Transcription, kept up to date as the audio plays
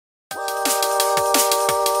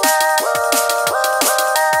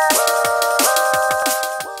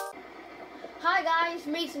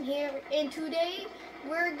and today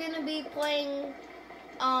we're gonna be playing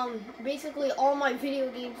basically all my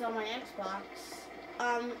video games on my Xbox.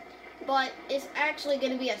 But it's actually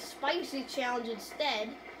gonna be a spicy challenge instead.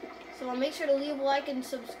 So make sure to leave a like and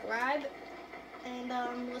subscribe, and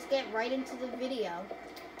let's get right into the video.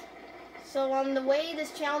 So the way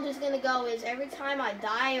this challenge is gonna go is every time I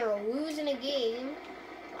die or lose in a game,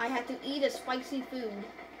 I have to eat a spicy food,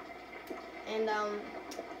 and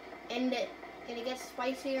it gets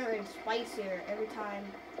spicier and spicier every time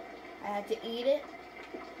I have to eat it.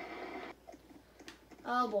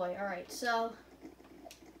 Oh boy! All right, so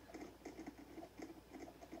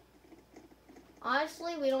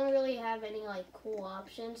honestly, we don't really have any like cool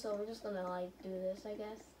options, so we're just gonna like do this, I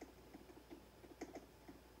guess.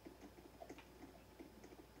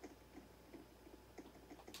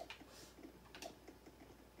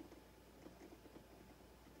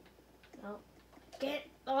 No.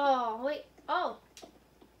 Oh, wait. Oh.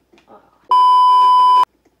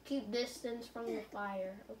 Keep distance from the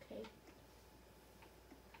fire. Okay.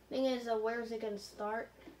 Thing is, where's it gonna start?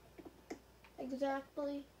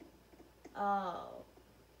 Exactly. Oh.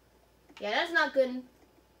 Yeah, that's not good.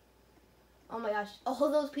 Oh my gosh.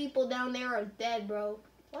 All those people down there are dead, bro.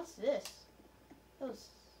 What's this? Is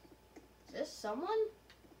this someone?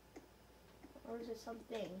 Or is it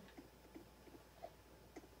something?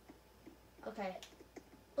 Okay.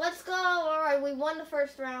 Let's go! Alright, we won the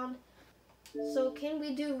first round. So can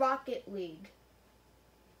we do Rocket League?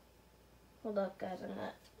 Hold up, guys. I'm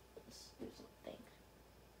gonna do something.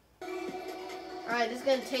 Alright, this is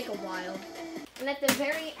gonna take a while. And at the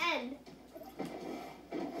very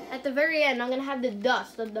end, I'm gonna have the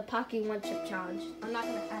dust of the Pocky One Chip Challenge. I'm not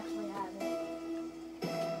gonna actually have it.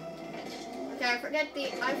 Okay, I forget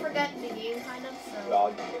the game kind of, so. Well,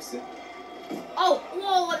 you missed it. Oh,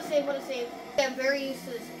 whoa, what a save, what a save. I'm very used to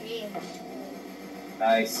this game.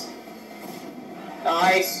 Nice.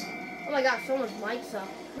 Nice! Oh my gosh, someone's mic's up.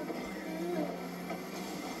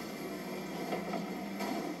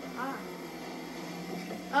 Ah.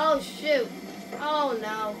 Oh shoot. Oh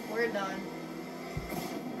no, we're done.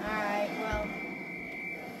 Alright, well.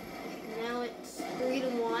 Now it's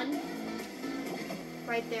 3-1.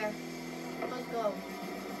 Right there. Let's go.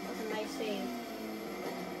 That's a nice save.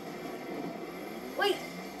 Wait!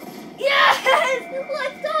 Yes!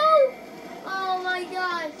 Let's go! Oh my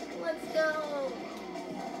gosh, let's go!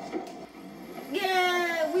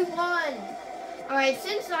 Yeah, we won! Alright,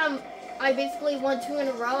 since I basically won 2 in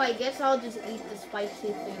a row, I guess I'll just eat the spicy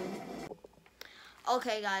food.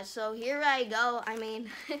 Okay guys, so here I go. I mean,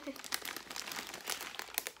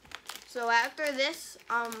 so after this,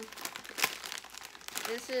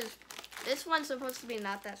 this one's supposed to be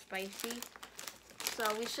not that spicy. So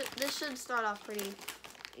this should start off pretty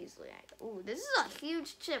easily. Ooh, this is a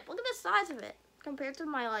huge chip. Look at the size of it compared to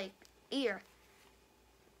my like ear.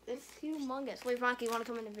 It's humongous. Wait, Ronky, you want to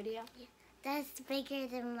come in the video? Yeah, that's bigger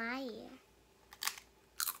than my ear.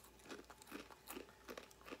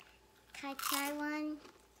 Can I try one?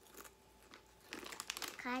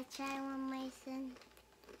 Can I try one, Mason?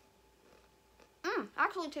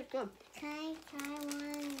 Actually tastes good. Can I try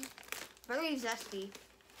one? Very zesty.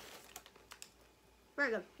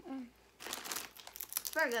 Very good.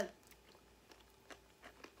 Very good.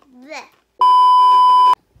 Blech.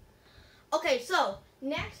 Okay, so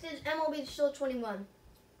next is MLB the Show 21.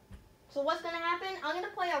 So what's gonna happen? I'm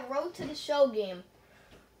gonna play a Road to the Show game.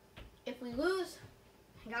 If we lose,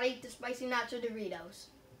 I gotta eat the spicy nacho Doritos.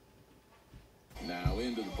 Now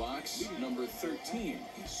into the box, number 13.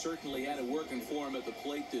 He certainly had it working for him at the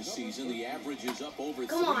plate this season. The average is up over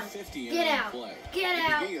 350 in play. Get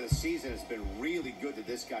out! The beginning of the season has been really good to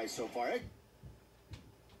this guy so far. I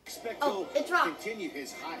expect he'll continue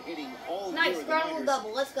his hot hitting all nice, year. ground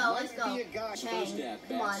double. Let's go, let's go. First at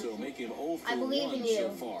bat, so make him 0 for I believe 1 in you. so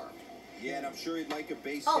far. Yeah, and I'm sure he'd like a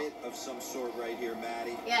base hit of some sort right here,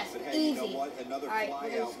 Matty. Yes, but hey, easy. you know what? Another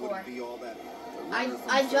flyout wouldn't be all that.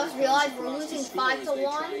 I just realized we're losing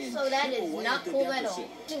 5-1, so that is not cool at all.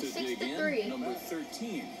 6-3. Number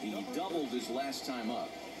 13, he doubled his last time up.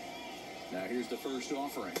 Now here's the first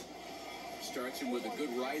offering. Starts him with a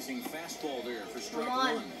good rising fastball there for strike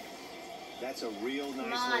one. That's a real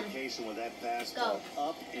nice location with that fastball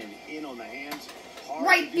up and in on the hands. Hard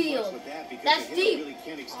right to do field. With that because that's the deep. Really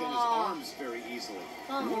can't extend his arms very easily.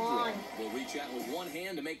 Come on. Will reach out with one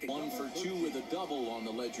hand to make it 1 for 2 with a double on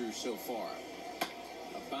the ledger so far.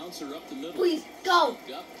 A bouncer up the middle. Please go.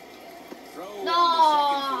 Throw no. On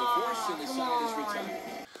the second for the force, and the side is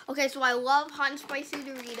retired. Okay, so I love hot and spicy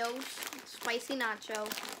Doritos, spicy nacho.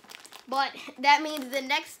 But that means the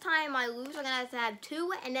next time I lose, I'm going to have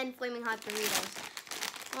 2 and then flaming hot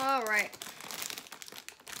Doritos. All right.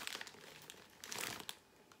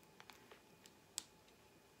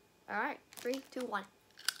 Alright, 3, 2, 1.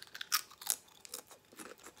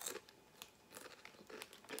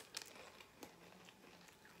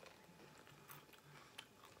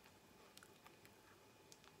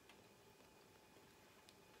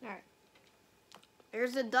 Alright.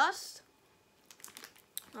 Here's the dust.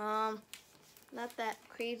 Not that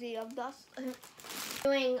crazy of dust.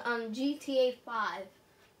 Doing GTA 5.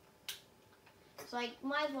 So I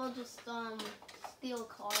might as well just steal a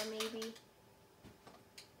car maybe.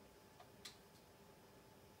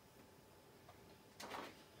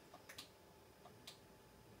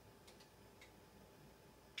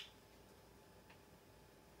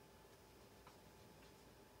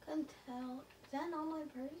 Can't tell. Is that not my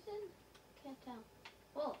person? Can't tell.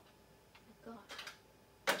 Oh my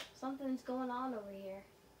god. Something's going on over here.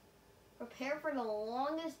 Prepare for the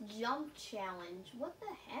longest jump challenge. What the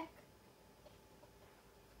heck?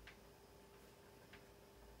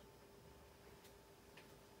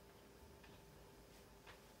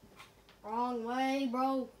 Wrong way,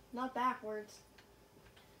 bro. Not backwards.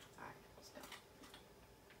 Alright, let's go.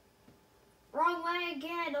 Wrong way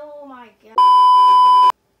again. Oh my god.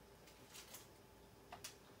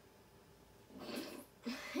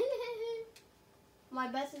 My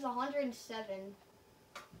best is 107.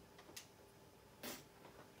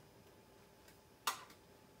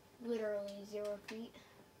 Literally 0 feet.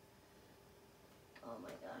 Oh my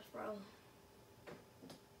gosh, bro.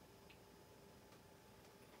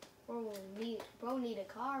 Bro need a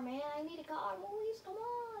car, man. I need a car, boys. Come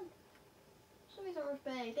on. Show me some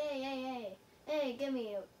respect. Hey. Hey, give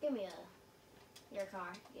me your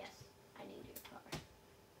car. Yes, I need your car.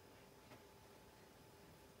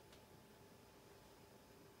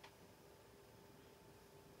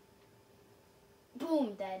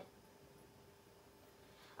 Boom, dead.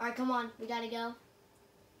 Alright, come on. We gotta go.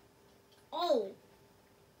 Oh!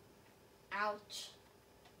 Ouch.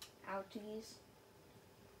 Ouchies.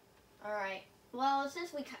 Alright. Well,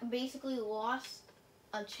 since we basically lost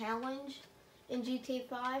a challenge in GTA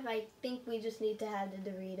 5, I think we just need to have the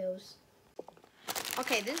Doritos.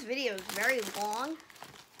 Okay, this video is very long.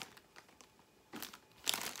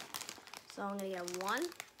 So I'm gonna get 1.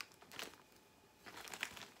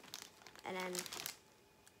 And then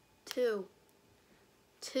 2.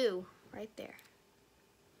 2 right there.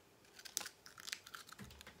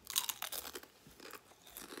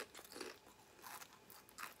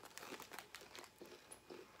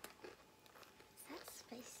 Is that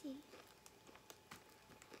spicy?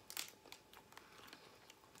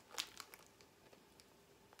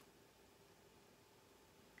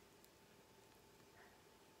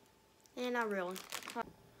 And not really.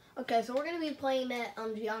 Okay, so we're gonna be playing that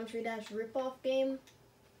Geometry Dash ripoff game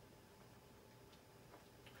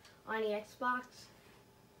on the Xbox.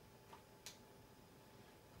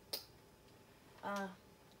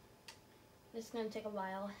 This is gonna take a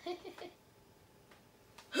while.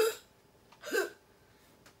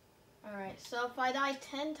 Alright, so if I die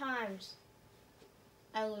 10 times,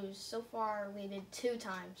 I lose. So far, we did 2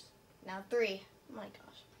 times. Now 3. Oh my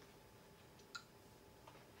gosh.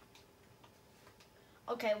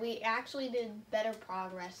 Okay, we actually did better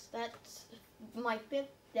progress. That's my 5th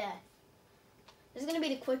death. This is gonna be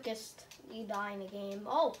the quickest we die in a game.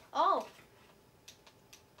 Oh!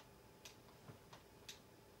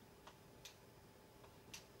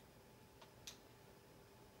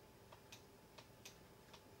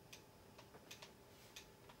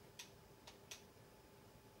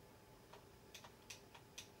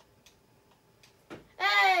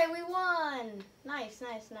 Hey, we won! Nice.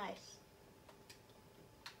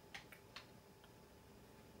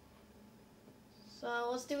 So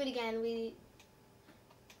let's do it again.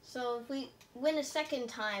 So if we win a second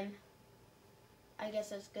time, I guess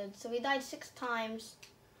that's good. So we died 6 times.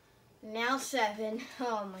 Now 7.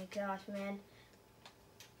 Oh my gosh, man.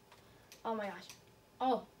 Oh my gosh.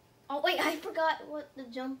 Oh wait, I forgot what the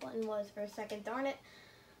jump button was for a second. Darn it.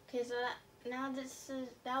 Okay, so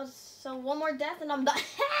that was so 1 more death and I'm done. No,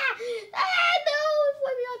 it's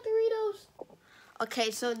let me out Doritos.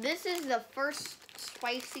 Okay, so this is the first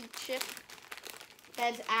spicy chip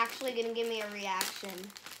that's actually gonna give me a reaction.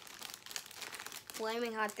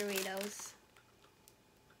 Flaming hot Doritos.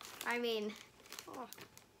 I mean, oh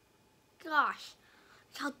gosh,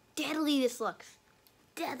 look how deadly this looks.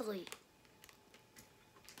 Deadly.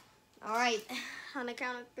 All right, on the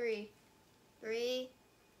count of 3. 3,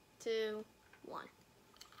 2, 1.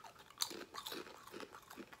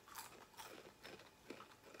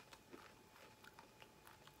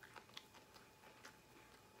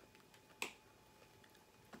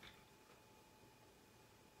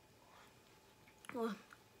 Oh.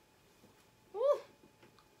 Woo.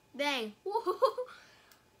 Dang. Woo.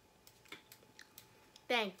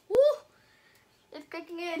 thing. Woo! It's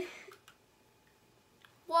kicking in.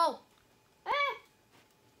 Whoa. Ah!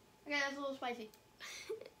 Okay, that's a little spicy.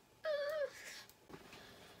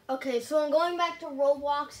 Okay, so I'm going back to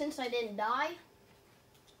Roblox since I didn't die.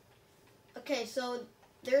 Okay, so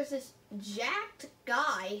there's this jacked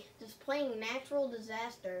guy just playing Natural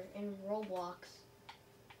Disaster in Roblox.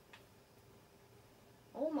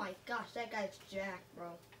 Oh my gosh, that guy's jacked, bro.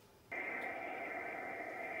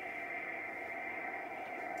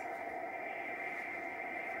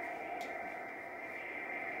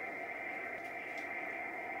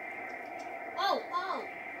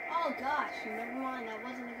 Oh gosh, never mind, that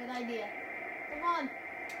wasn't a good idea. Come on,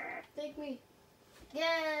 take me.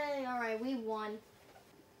 Yay, alright, we won.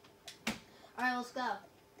 Alright, let's go.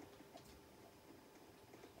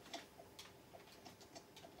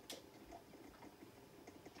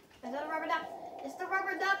 Is that a rubber duck? It's the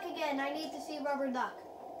rubber duck again. I need to see rubber duck.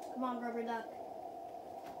 Come on, rubber duck.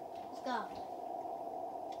 Let's go.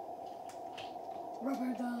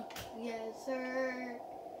 Rubber duck. Yes, sir.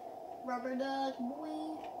 Rubber duck,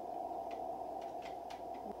 boy.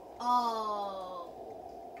 Oh.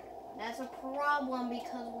 That's a problem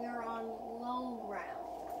because we're on low ground.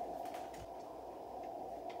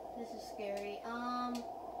 This is scary.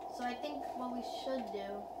 So I think what we should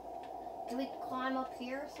do, can we climb up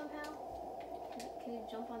here somehow? Can you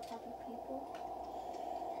jump on top of people?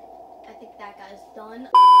 I think that guy's done.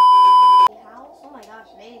 House? Oh my gosh,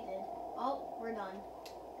 they did. Oh, we're done.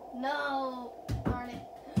 No, darn it.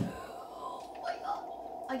 Oh my god.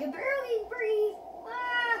 I can barely breathe.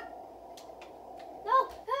 Ah. No,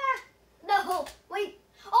 ah. No, wait.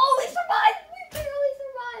 Oh, we survived. We barely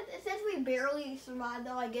survived. Since we barely survived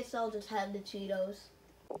though, I guess I'll just have the Cheetos.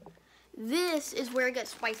 This is where it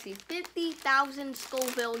gets spicy. 50,000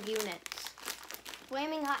 Scoville units.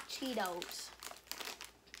 Flaming hot Cheetos.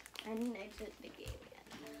 And exit the game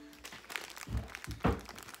again.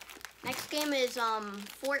 Next game is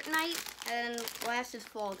Fortnite, and last is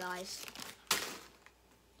Fall Guys.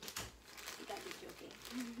 You gotta be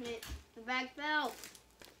joking. The bag fell.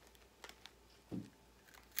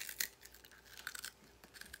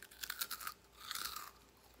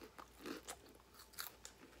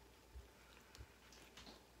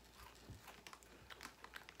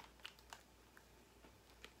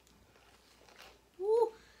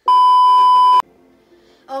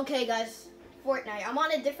 Okay guys, Fortnite. I'm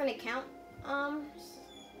on a different account,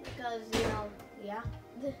 because, you know, yeah.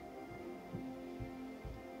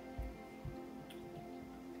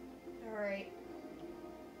 Alright.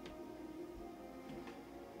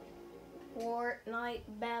 Fortnite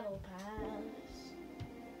Battle Pass.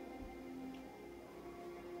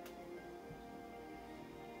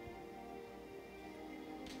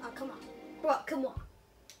 Oh, come on. Bro, come on.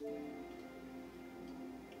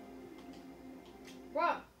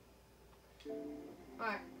 Bro.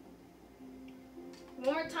 Alright.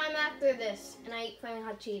 One more time after this, and I eat flaming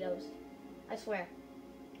hot Cheetos. I swear.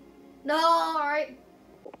 No, alright.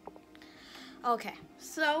 Okay,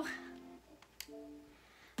 so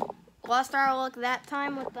lost our luck that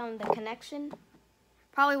time with the connection.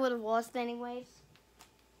 Probably would have lost anyways.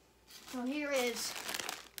 So here is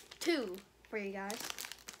 2 for you guys.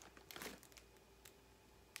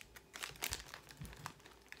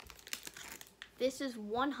 This is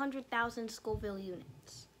 100,000 Scoville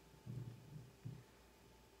units.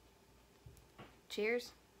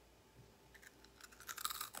 Cheers.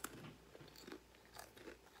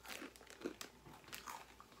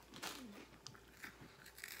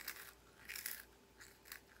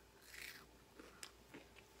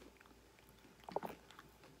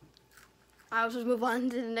 I'll just move on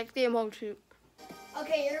to the next game. Home shoot.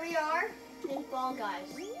 Okay, here we are in Fall Guys.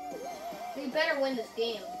 We better win this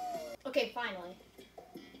game. Okay, finally.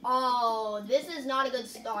 Oh, this is not a good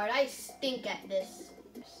start. I stink at this.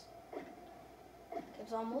 Okay,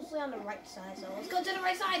 so I'm mostly on the right side, so let's go to the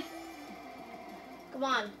right side. Come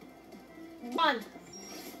on. Come on.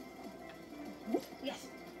 Yes.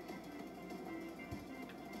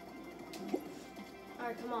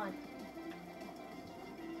 Alright, come on.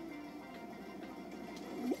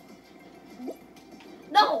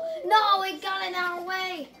 No! No! It got in our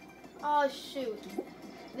way! Oh, shoot.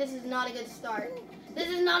 This is not a good start. This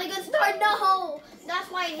is not a good start! No! That's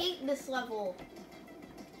why I hate this level.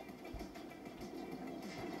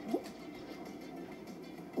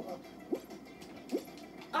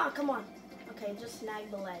 Ah, oh, come on. Okay, just snag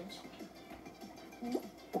the ledge.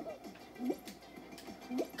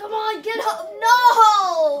 Come on, get up!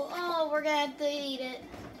 No! Oh, we're gonna have to eat it.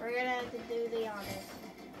 We're gonna have to do the honors.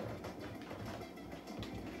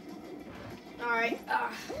 Alright.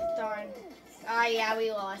 Ah, darn. Ah, yeah,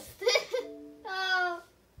 we lost. Oh.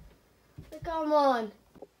 Come on.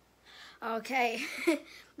 Okay,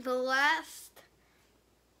 the last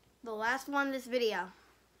one in this video.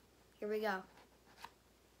 Here we go.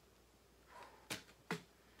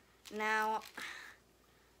 Now,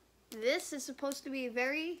 this is supposed to be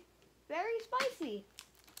very, very spicy.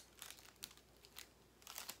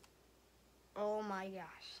 Oh my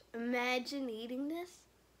gosh. Imagine eating this.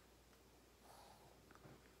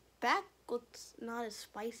 Back looks not as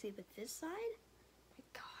spicy, but this side? My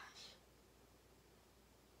gosh.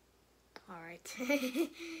 Alright.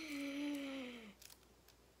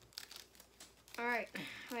 Alright.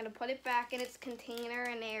 I'm going to put it back in its container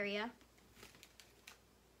and area.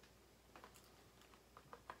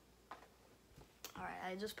 Alright,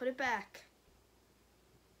 I just put it back.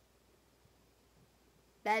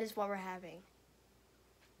 That is what we're having.